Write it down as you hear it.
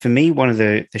for me, one of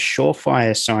the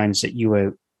surefire signs that you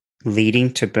are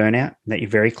leading to burnout, that you're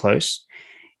very close,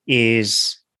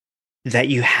 is that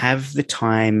you have the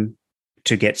time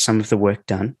to get some of the work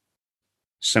done,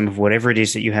 some of whatever it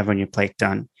is that you have on your plate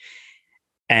done,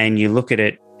 and you look at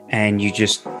it and you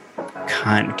just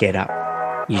can't get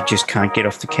up. You just can't get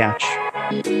off the couch.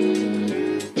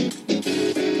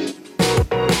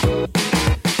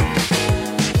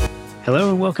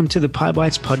 Hello and welcome to the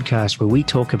PyBites podcast, where we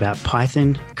talk about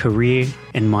Python, career,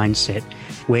 and mindset.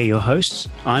 We're your hosts.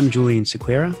 I'm Julian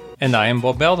Sequeira. And I am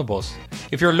Bob Beldebos.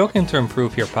 If you're looking to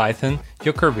improve your Python,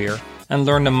 your career, and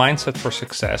learn the mindset for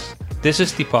success, this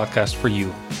is the podcast for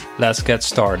you. Let's get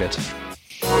started.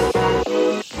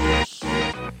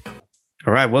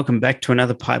 All right, welcome back to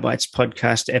another PyBites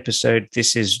podcast episode.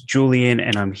 This is Julian,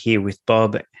 and I'm here with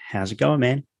Bob. How's it going,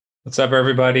 man? What's up,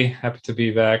 everybody? Happy to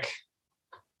be back.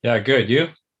 Yeah, good. You?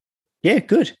 Yeah,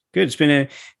 good. It's been a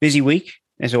busy week,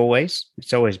 as always.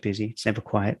 It's always busy. It's never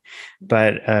quiet.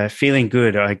 But feeling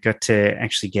good. I got to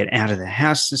actually get out of the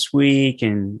house this week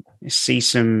and see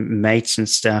some mates and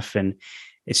stuff. And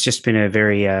it's just been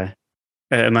a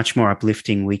much more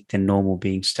uplifting week than normal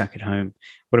being stuck at home.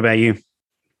 What about you?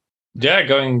 Yeah,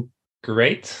 going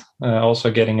great.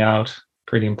 Also getting out,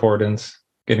 pretty important.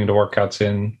 Getting the workouts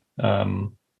in,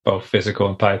 both physical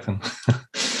and Python.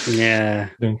 Yeah.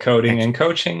 Doing coding and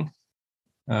coaching.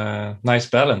 Nice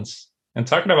balance. And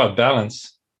talking about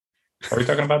balance, are we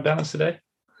talking about balance today?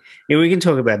 Yeah, we can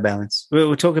talk about balance.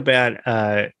 We'll talk about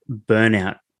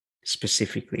burnout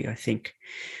specifically, I think.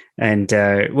 And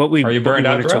what we are you burned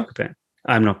out, want to bro? talk about.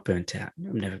 I'm not burnt out.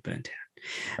 I'm never burnt out.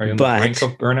 Are you on the brink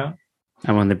of burnout?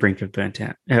 I'm on the brink of burnt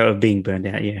out, of being burned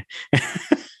out. Yeah.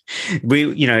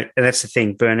 That's the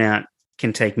thing. Burnout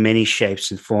can take many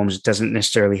shapes and forms. It doesn't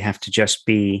necessarily have to just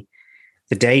be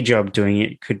the day job doing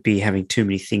it. It could be having too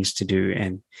many things to do.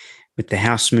 And with the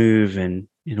house move and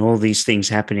all these things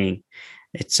happening,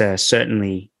 it's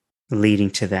certainly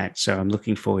leading to that. So I'm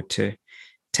looking forward to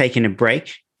taking a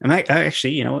break. I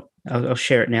actually, you know what? I'll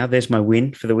share it now. There's my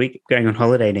win for the week. Going on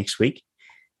holiday next week.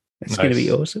 That's going to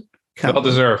be awesome. Well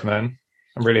deserved, man.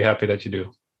 I'm really happy that you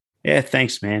do. Yeah,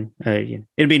 thanks, man. It'd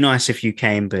be nice if you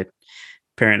came, but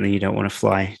apparently you don't want to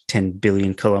fly 10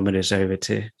 billion kilometers over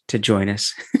to join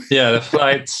us. Yeah, the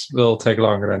flights will take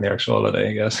longer than the actual holiday,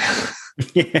 I guess.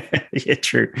 yeah,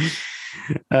 true.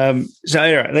 So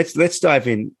all right, let's dive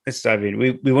in.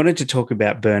 We wanted to talk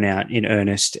about burnout in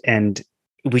earnest, and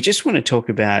we just want to talk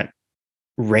about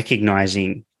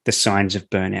recognizing the signs of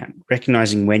burnout,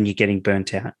 recognizing when you're getting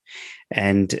burnt out.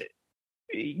 And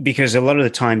because a lot of the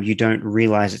time you don't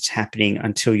realize it's happening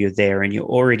until you're there and you're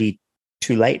already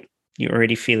too late. You're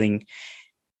already feeling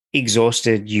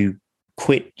exhausted. You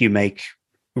quit, you make,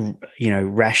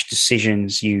 rash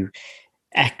decisions, you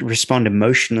respond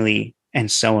emotionally, and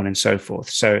so on and so forth.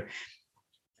 So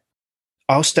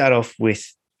I'll start off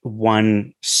with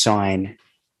one sign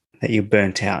that you're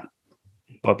burnt out.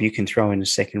 Bob, you can throw in a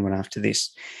second one after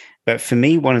this. But for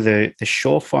me, one of the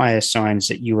surefire signs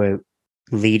that you are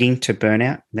leading to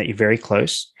burnout, that you're very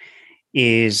close,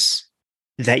 is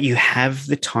that you have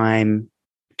the time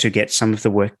to get some of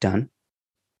the work done,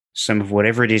 some of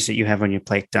whatever it is that you have on your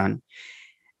plate done,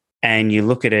 and you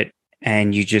look at it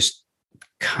and you just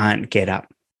can't get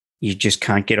up. You just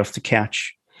can't get off the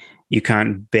couch. You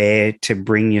can't bear to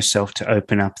bring yourself to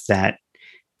open up that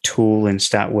tool and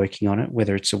start working on it,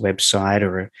 whether it's a website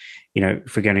or,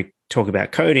 if we're going to talk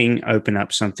about coding, open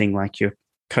up something like your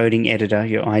coding editor,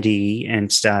 your IDE,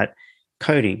 and start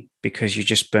coding because you're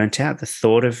just burnt out. The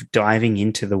thought of diving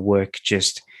into the work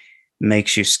just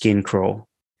makes your skin crawl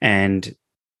and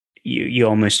you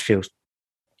almost feel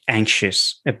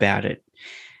anxious about it.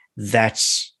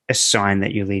 That's a sign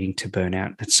that you're leading to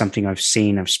burnout. That's something I've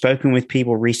seen. I've spoken with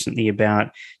people recently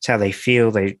about it's how they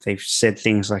feel. They've said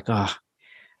things like, "Oh,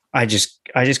 I just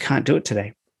can't do it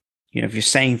today." If you're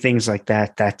saying things like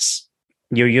that, that's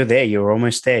you're there. You're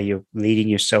almost there. You're leading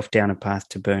yourself down a path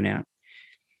to burnout.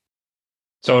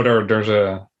 So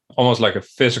there's almost like a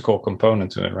physical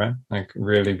component to it, right? Like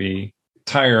really be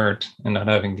tired and not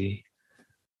having the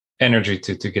energy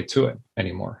to get to it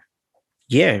anymore.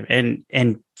 Yeah, and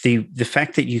the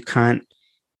fact that you can't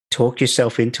talk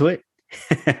yourself into it,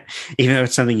 even though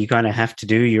it's something you kind of have to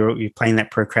do, you're playing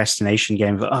that procrastination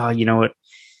game of, oh, you know what,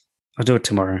 I'll do it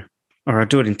tomorrow, or I'll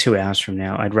do it in 2 hours from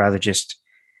now. I'd rather just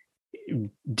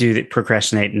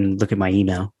procrastinate and look at my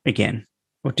email again,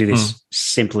 or do this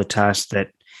simpler task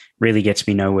that really gets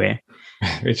me nowhere.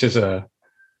 Which is a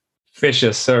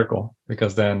vicious circle,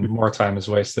 because then more time is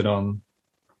wasted on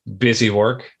busy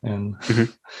work, and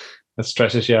that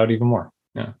stresses you out even more.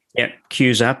 Yeah.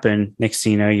 Queues up, and next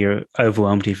thing you know, you're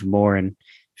overwhelmed even more and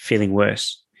feeling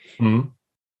worse. Mhm.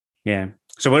 Yeah.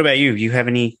 So what about you? You have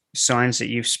any signs that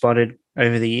you've spotted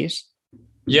over the years?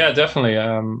 Yeah, definitely.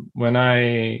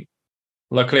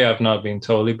 Luckily, I've not been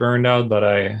totally burned out, but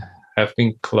I have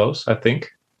been close, I think.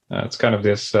 It's kind of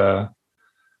this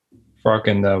frog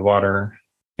in the water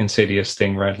insidious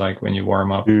thing, right? Like when you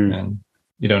warm up and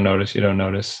you don't notice.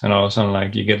 And all of a sudden,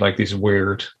 like you get like these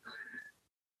weird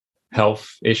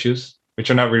health issues, which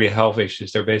are not really health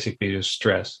issues. They're basically just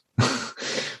stress,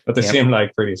 but they seem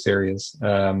like pretty serious.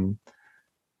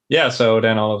 Yeah. So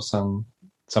then all of a sudden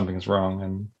something's wrong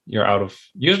and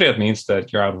usually it means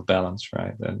that you're out of balance,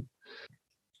 right? And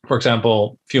for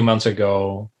example, a few months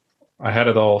ago, I had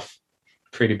it all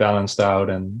pretty balanced out,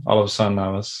 and all of a sudden I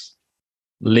was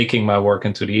leaking my work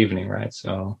into the evening, right?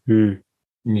 So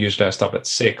usually I stop at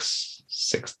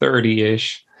 6:30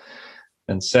 ish,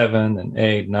 then 7, then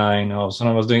 8, 9. All of a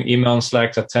sudden I was doing email and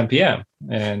Slacks at 10 p.m.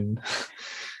 And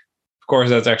of course,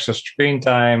 that's extra screen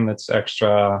time, it's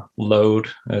extra load,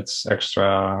 it's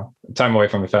extra time away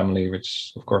from the family,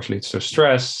 which of course leads to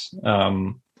stress.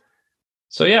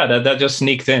 So yeah, that just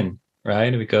sneaked in,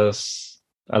 right? Because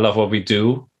I love what we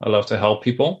do. I love to help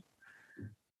people.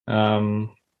 But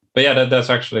yeah, that's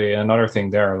actually another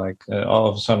thing there. Like all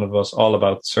of a sudden it was all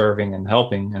about serving and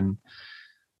helping. And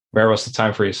where was the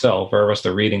time for yourself? Where was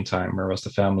the reading time? Where was the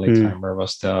family time? Where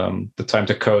was the time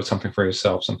to code something for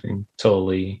yourself? Something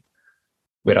totally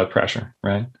without pressure,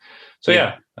 right? So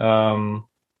yeah,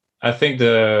 I think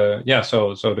so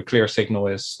the clear signal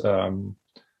is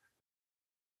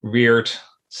weird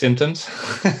symptoms,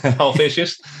 health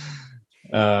issues,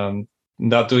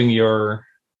 not doing your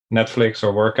Netflix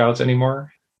or workouts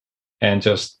anymore, and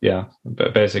just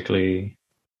basically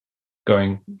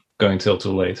going till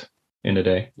too late in the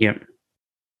day. Yep.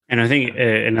 And I think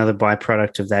another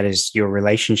byproduct of that is your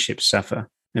relationships suffer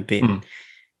a bit.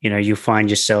 You know, you find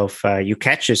yourself, you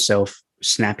catch yourself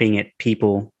snapping at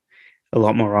people a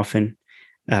lot more often,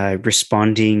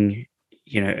 responding,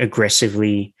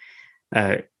 aggressively,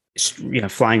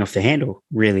 flying off the handle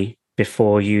really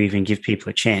before you even give people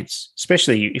a chance,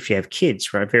 especially if you have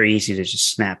kids, right? Very easy to just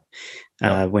snap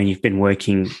when you've been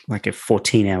working like a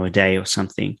 14-hour day or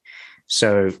something.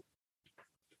 So,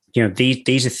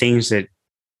 these are things that,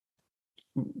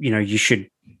 you should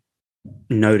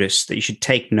notice, that you should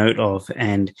take note of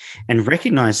and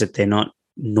recognize that they're not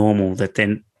normal, I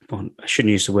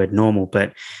shouldn't use the word normal,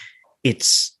 but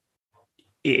it's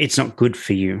not good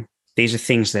for you. These are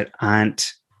things that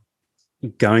aren't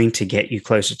going to get you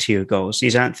closer to your goals.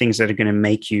 These aren't things that are going to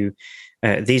make you,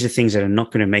 these are things that are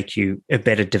not going to make you a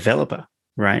better developer,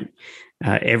 right?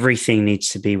 Everything needs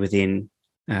to be within,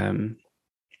 within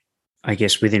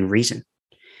reason.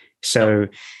 So,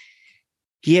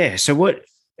 if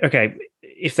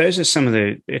those are some of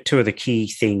the two of the key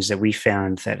things that we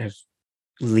found that have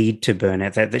lead to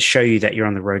burnout, that show you that you're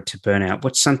on the road to burnout,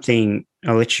 what's something,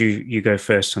 I'll let you go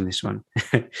first on this one.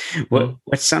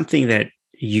 What's something that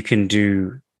you can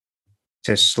do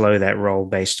to slow that roll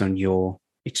based on your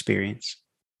experience?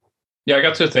 Yeah, I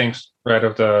got two things right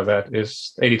off that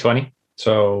is 80-20.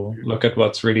 So look at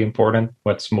what's really important,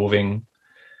 what's moving,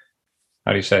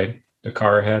 how do you say, the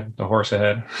car ahead, the horse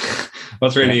ahead.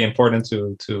 What's really important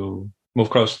to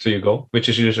move closer to your goal, which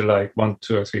is usually like 1,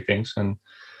 2, or 3 things. And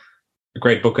a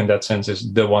great book in that sense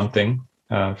is The One Thing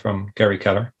from Gary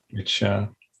Keller, which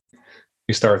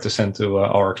we started to send to all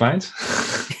our clients.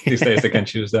 These days they can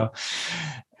choose though.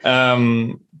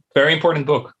 Very important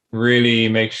book. Really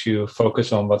makes you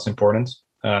focus on what's important.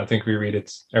 I think we read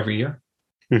it every year.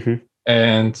 Mm-hmm.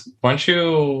 And once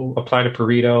you apply the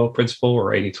Pareto principle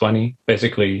or 80-20,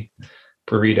 basically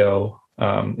Pareto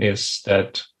is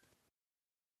that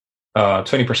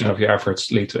 20% of your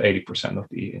efforts lead to 80% of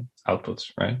the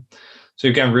outputs, right? So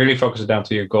you can really focus it down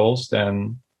to your goals.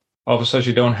 Then all of a sudden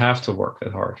you don't have to work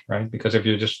that hard, right? Because if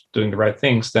you're just doing the right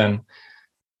things, then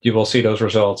you will see those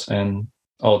results, and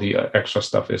all the extra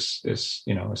stuff is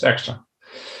extra,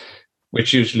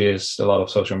 which usually is a lot of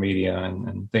social media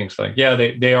and things like,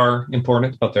 they are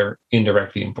important, but they're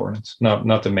indirectly important,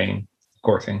 not the main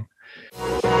core thing.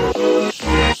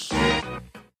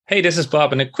 Hey, this is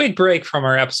Bob, and a quick break from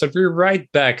our episode. We're right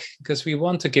back because we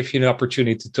want to give you the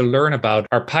opportunity to learn about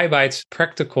our PyBites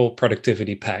Practical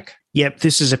Productivity Pack. Yep,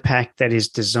 this is a pack that is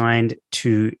designed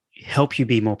to help you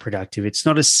be more productive. It's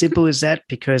not as simple as that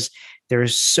because there are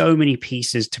so many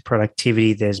pieces to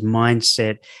productivity. There's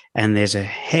mindset, and there's a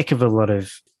heck of a lot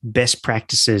of best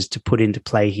practices to put into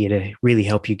play here to really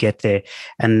help you get there.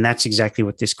 And that's exactly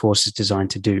what this course is designed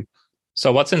to do.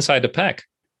 So what's inside the pack?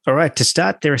 All right, to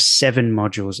start, there are 7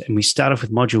 modules, and we start off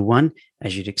with module 1,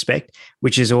 as you'd expect,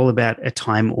 which is all about a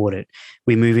time audit.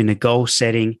 We move into goal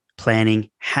setting, planning,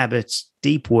 habits,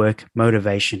 deep work,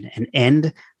 motivation, and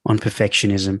end on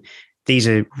perfectionism. These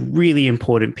are really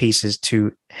important pieces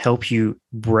to help you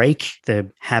break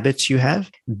the habits you have,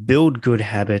 build good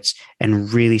habits,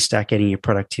 and really start getting your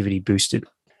productivity boosted.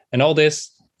 And all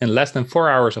this in less than 4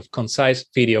 hours of concise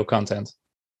video content.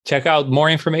 Check out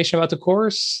more information about the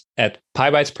course at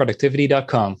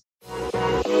pybytesproductivity.com.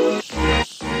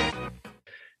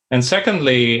 And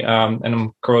secondly, and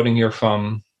I'm quoting here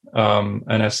from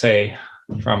an essay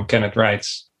from Kenneth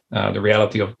Wright's The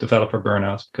Reality of Developer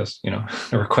Burnout, because,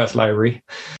 the request library.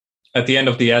 At the end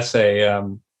of the essay,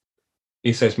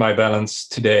 he says, my balance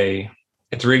today,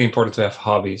 it's really important to have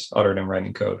hobbies other than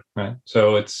writing code, right?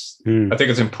 So I think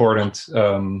it's important.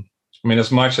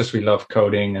 As much as we love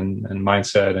coding and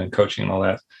mindset and coaching and all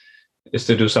that, is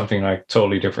to do something like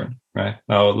totally different, right?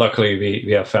 Now, luckily,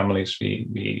 we have families,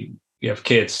 we have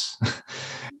kids.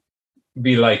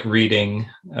 We like reading,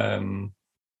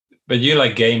 but you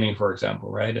like gaming, for example,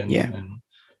 right? And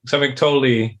something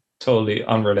totally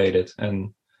unrelated,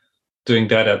 and doing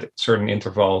that at certain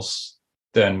intervals.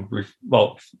 Then,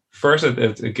 first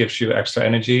it gives you extra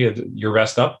energy, you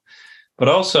rest up, but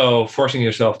also forcing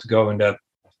yourself to go in that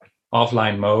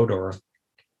offline mode or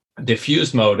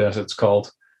diffused mode, as it's called.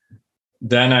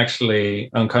 Then actually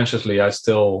unconsciously, I'm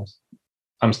still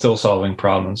solving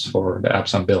problems for the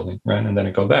apps I'm building, right? And then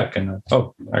I go back and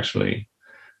actually,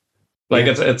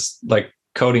 it's like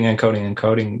coding and coding and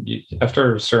coding.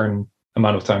 After a certain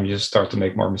amount of time, you just start to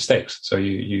make more mistakes. So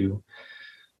you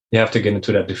have to get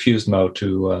into that diffused mode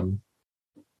to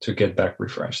get back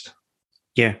refreshed.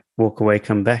 Yeah, walk away,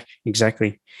 come back.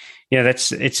 Exactly. Yeah,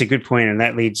 it's a good point, and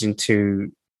that leads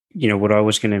into what I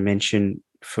was going to mention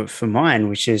for mine,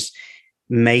 which is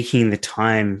making the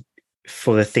time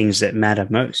for the things that matter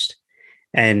most.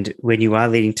 And when you are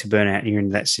leading to burnout, and you're in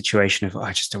that situation of,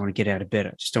 I just don't want to get out of bed,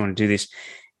 I just don't want to do this.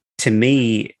 To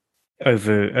me,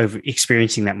 over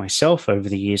experiencing that myself over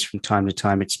the years from time to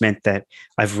time, it's meant that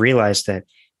I've realized that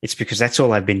it's because that's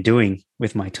all I've been doing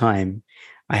with my time.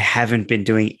 I haven't been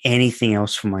doing anything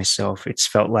else for myself. It's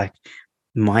felt like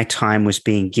my time was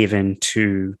being given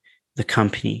to the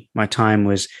company. My time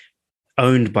was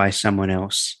owned by someone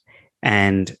else,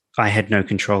 and I had no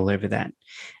control over that.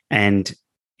 And,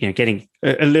 getting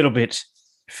a little bit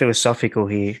philosophical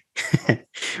here,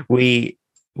 we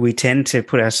tend to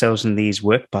put ourselves in these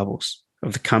work bubbles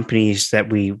of the companies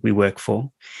that we work for,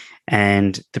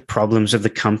 and the problems of the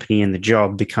company and the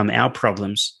job become our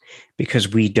problems because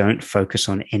we don't focus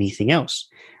on anything else.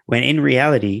 When in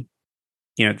reality,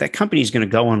 that company is going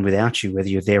to go on without you, whether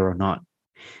you're there or not.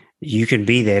 You can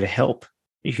be there to help.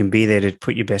 You can be there to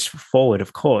put your best foot forward,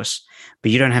 of course,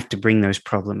 but you don't have to bring those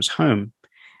problems home.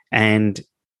 And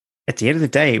at the end of the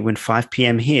day, when 5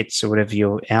 p.m. hits or whatever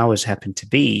your hours happen to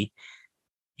be,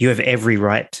 you have every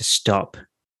right to stop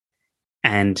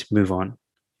and move on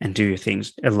and do your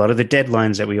things. A lot of the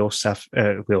deadlines that we all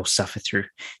suffer through,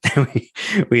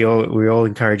 we're all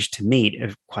encouraged to meet,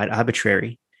 are quite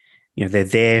arbitrary. They're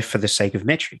there for the sake of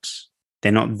metrics.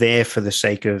 They're not there for the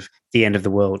sake of the end of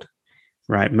the world,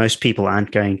 right? Most people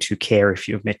aren't going to care if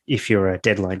you're a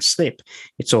deadline slip.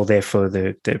 It's all there for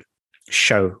the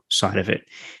show side of it.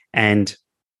 And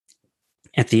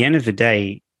at the end of the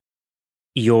day,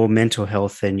 your mental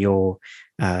health and your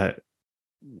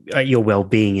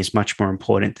well-being is much more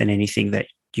important than anything that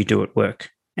you do at work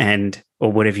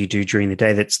or whatever you do during the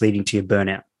day that's leading to your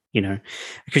burnout.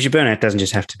 Because your burnout doesn't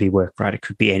just have to be work, right? It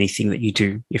could be anything that you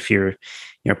do. If you're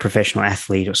a professional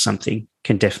athlete or something,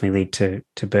 can definitely lead to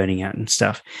burning out and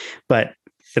stuff. But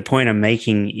the point I'm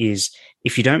making is,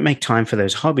 if you don't make time for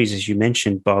those hobbies, as you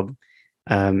mentioned, Bob,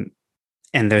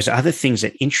 and those other things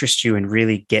that interest you and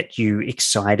really get you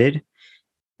excited,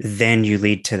 then you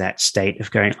lead to that state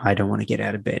of going, I don't want to get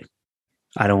out of bed.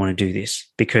 I don't want to do this,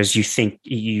 because you think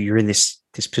you're in this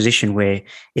position where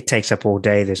it takes up all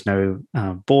day. There's no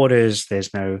borders. There's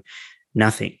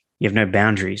nothing. You have no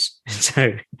boundaries.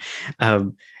 So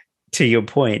to your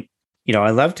point,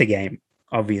 I love to game,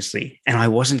 obviously, and I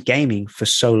wasn't gaming for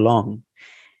so long.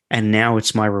 And now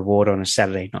it's my reward on a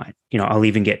Saturday night. I'll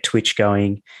even get Twitch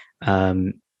going,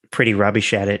 pretty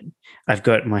rubbish at it. I've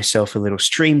got myself a little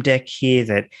stream deck here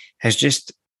that has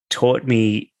just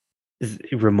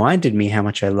reminded me how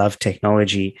much I love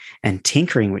technology and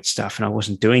tinkering with stuff. And I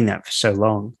wasn't doing that for so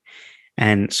long.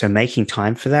 And so making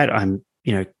time for that, I'm,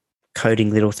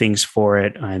 coding little things for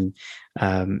it. I'm,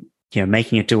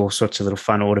 making it do all sorts of little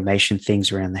fun automation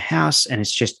things around the house. And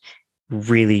it's just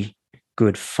really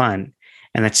good fun.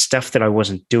 And that's stuff that I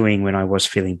wasn't doing when I was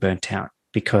feeling burnt out,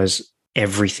 because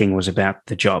everything was about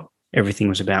the job. Everything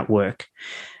was about work.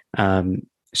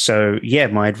 So, yeah,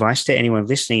 my advice to anyone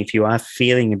listening, if you are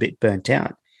feeling a bit burnt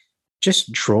out,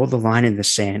 just draw the line in the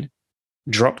sand,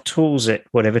 drop tools at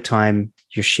whatever time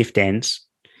your shift ends,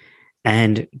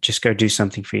 and just go do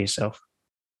something for yourself.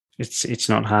 It's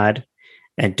not hard,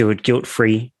 and do it guilt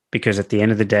free, because at the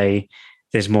end of the day,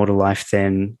 there's more to life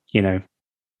than the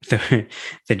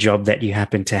job that you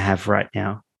happen to have right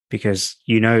now. Because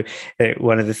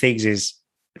one of the things is,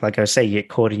 like I say, you get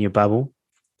caught in your bubble.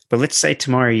 But let's say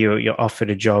tomorrow you're offered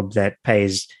a job that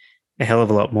pays a hell of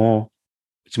a lot more.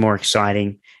 It's more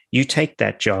exciting. You take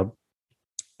that job.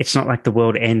 It's not like the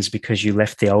world ends because you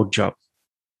left the old job,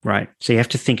 right? So you have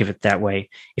to think of it that way.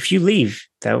 If you leave,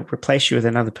 they'll replace you with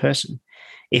another person.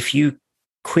 If you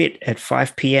quit at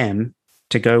 5 p.m.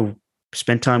 to go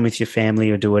spend time with your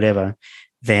family or do whatever,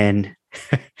 then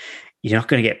you're not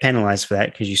going to get penalized for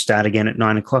that, because you start again at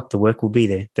 9 o'clock. The work will be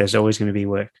there. There's always going to be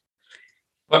work.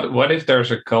 But what if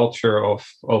there's a culture of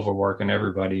overwork and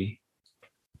everybody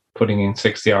putting in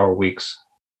 60-hour weeks?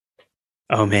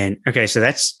 Oh, man. Okay, so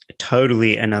that's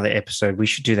totally another episode. We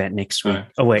should do that next week. Right.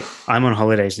 Oh, wait. I'm on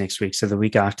holidays next week, so the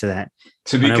week after that.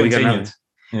 To be continued.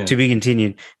 Yeah. To be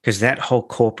continued, because that whole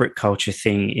corporate culture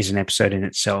thing is an episode in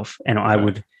itself. And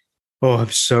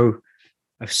I'm so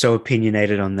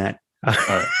opinionated on that.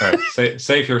 All right.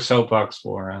 Save your soapbox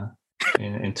for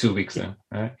in 2 weeks then,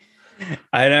 right?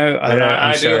 I know.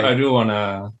 I do want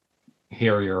to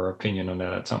hear your opinion on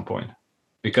that at some point,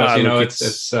 because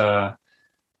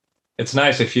it's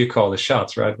nice if you call the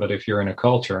shots, right? But if you're in a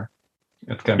culture,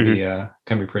 it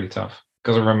can be pretty tough.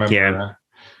 Because I remember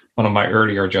one of my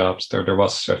earlier jobs, there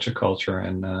was such a culture,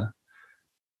 and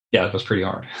it was pretty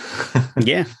hard.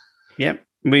 Yeah.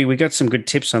 We got some good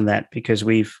tips on that, because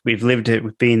we've lived it.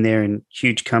 We've been there in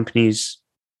huge companies,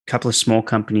 a couple of small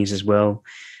companies as well.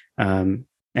 And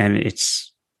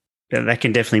that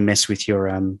can definitely mess with your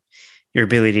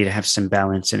ability to have some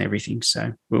balance and everything.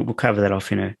 So we'll cover that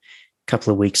off in a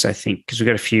couple of weeks, I think, because we've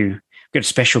got a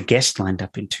special guest lined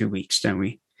up in 2 weeks, don't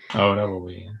we? Oh, that will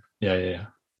be. Yeah.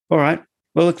 All right.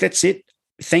 Well, look, that's it.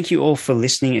 Thank you all for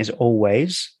listening, as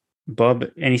always. Bob,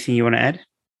 anything you want to add?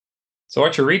 So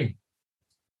what you're reading?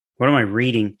 What am I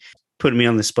reading? Putting me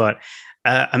on the spot.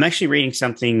 I'm actually reading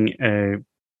something,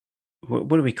 what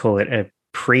do we call it? A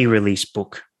pre-release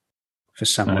book for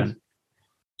someone. Nice.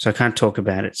 So I can't talk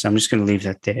about it. So I'm just going to leave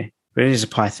that there. But it is a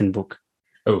Python book.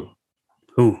 Oh.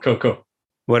 Ooh. Cool.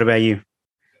 What about you?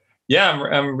 Yeah,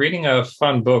 I'm reading a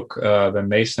fun book by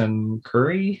Mason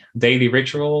Curry, Daily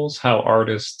Rituals, How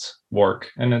Artists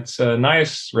Work. And it's a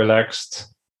nice,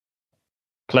 relaxed,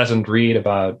 pleasant read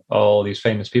about all these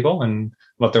famous people and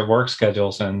what their work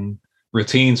schedules and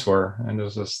routines were. And it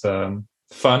was just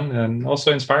fun and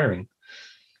also inspiring.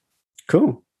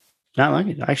 Cool. I like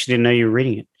it. I actually didn't know you were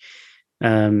reading it.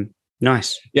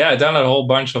 Nice. Yeah, I downloaded a whole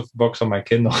bunch of books on my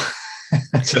Kindle.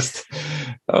 I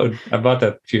bought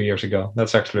that a few years ago.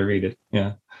 Let's actually read it.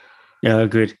 Yeah. Oh,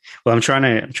 good. Well, I'm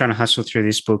trying to hustle through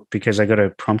this book, because I got a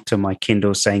prompt on my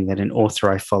Kindle saying that an author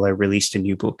I follow released a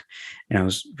new book, and I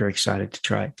was very excited to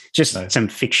try it. Just nice. Some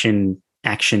fiction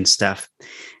action stuff,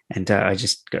 and I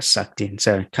just got sucked in.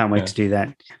 So can't wait to do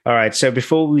that. All right. So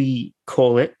before we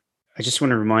call it, I just want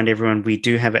to remind everyone we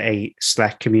do have a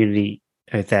Slack community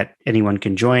that anyone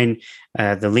can join.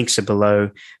 The links are below,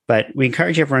 but we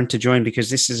encourage everyone to join, because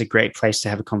this is a great place to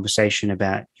have a conversation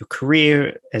about your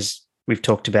career, as we've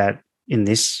talked about in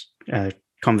this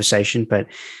conversation, but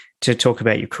to talk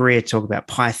about your career, talk about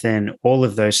Python, all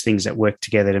of those things that work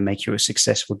together to make you a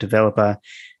successful developer.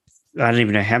 I don't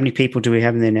even know, how many people do we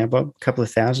have in there now, Bob? A couple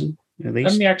of thousand at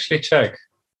least? Let me actually check.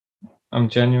 I'm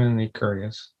genuinely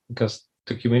curious, because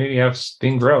the community has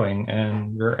been growing,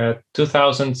 and we're at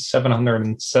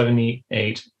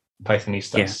 2,778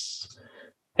 Pythonistas.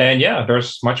 Yeah. And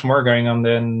there's much more going on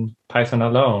than Python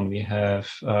alone. We have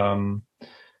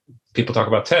people talk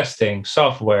about testing,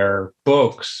 software,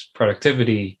 books,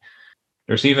 productivity.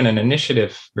 There's even an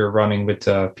initiative we're running with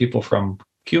people from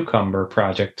Cucumber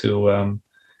project to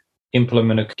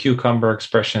implement a Cucumber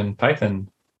expression Python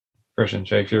version.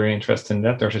 So if you're interested in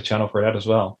that, there's a channel for that as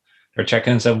well. There are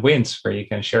check-ins and wins where you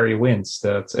can share your wins.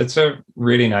 It's a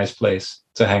really nice place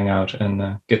to hang out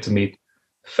and get to meet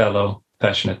fellow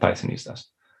passionate Pythonistas.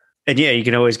 And you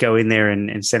can always go in there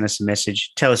and send us a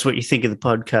message. Tell us what you think of the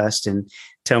podcast, and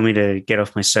tell me to get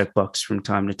off my soapbox from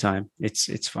time to time.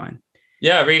 It's fine.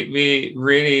 Yeah, we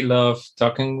really love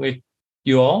talking with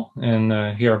you all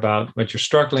and hear about what you're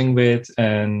struggling with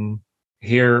and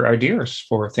hear ideas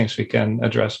for things we can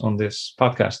address on this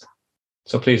podcast.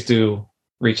 So please do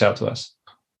reach out to us.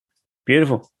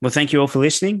 Beautiful. Well, thank you all for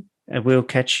listening. We'll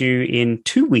catch you in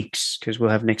 2 weeks, because we'll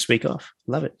have next week off.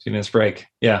 Love it. See you next break.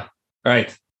 Yeah. All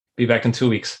right. Be back in 2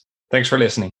 weeks. Thanks for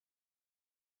listening.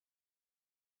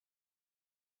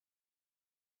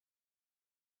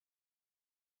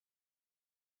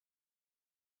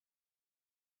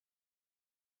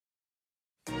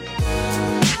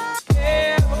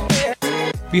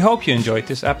 We hope you enjoyed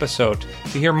this episode.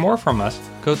 To hear more from us,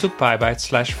 go to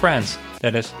PyBite/friends.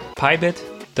 That is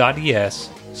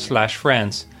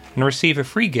pybit.es/friends, and receive a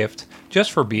free gift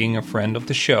just for being a friend of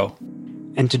the show.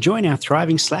 And to join our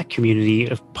thriving Slack community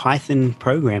of Python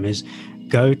programmers,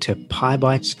 go to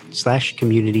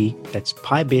pybytes/community. That's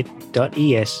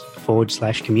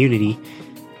pybit.es/community.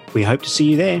 We hope to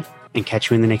see you there and catch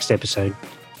you in the next episode.